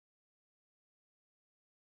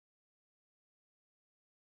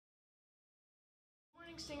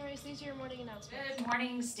Stingrays, these are your morning announcements. Good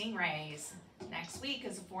morning, Stingrays. Next week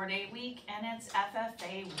is a 4-day week and it's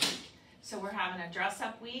FFA week. So we're having a dress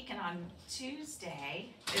up week, and on Tuesday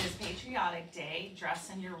is Patriotic Day,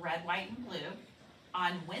 dress in your red, white, and blue.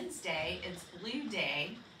 On Wednesday, it's Blue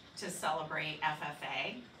Day to celebrate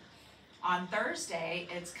FFA. On Thursday,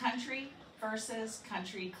 it's Country versus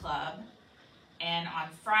Country Club. And on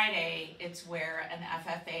Friday, it's wear an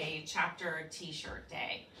FFA chapter t-shirt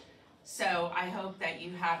day. So I hope that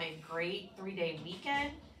you have a great 3-day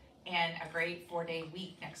weekend and a great 4-day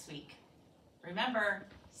week next week. Remember,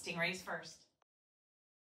 Stingrays first.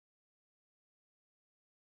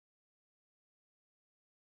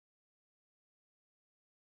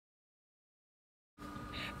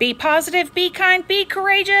 Be positive, be kind, be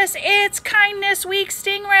courageous. It's Kindness Week,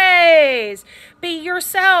 Stingrays. Be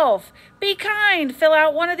yourself. Be kind. Fill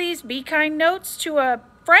out one of these Be Kind notes to a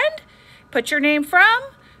friend. Put your name from.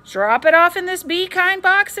 Drop it off in this Be Kind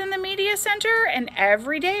box in the media center. And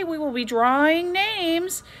every day we will be drawing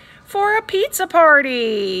names for a pizza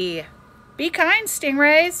party. Be kind,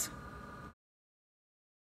 Stingrays.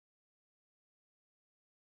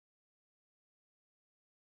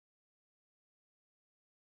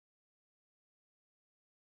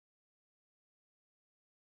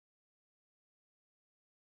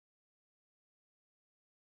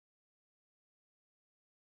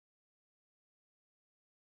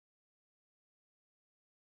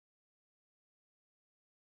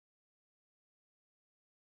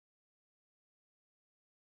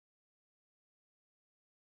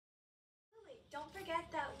 Don't forget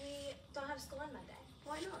that we don't have school on Monday.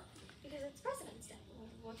 Why not? Because it's President's Day.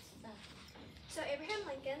 What's that? So Abraham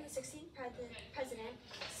Lincoln, the 16th president,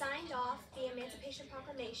 signed off the Emancipation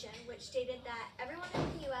Proclamation, which stated that everyone in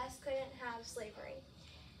the U.S. couldn't have slavery.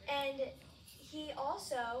 And he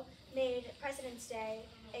also made President's Day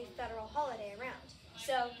a federal holiday around.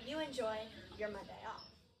 So you enjoy your Monday.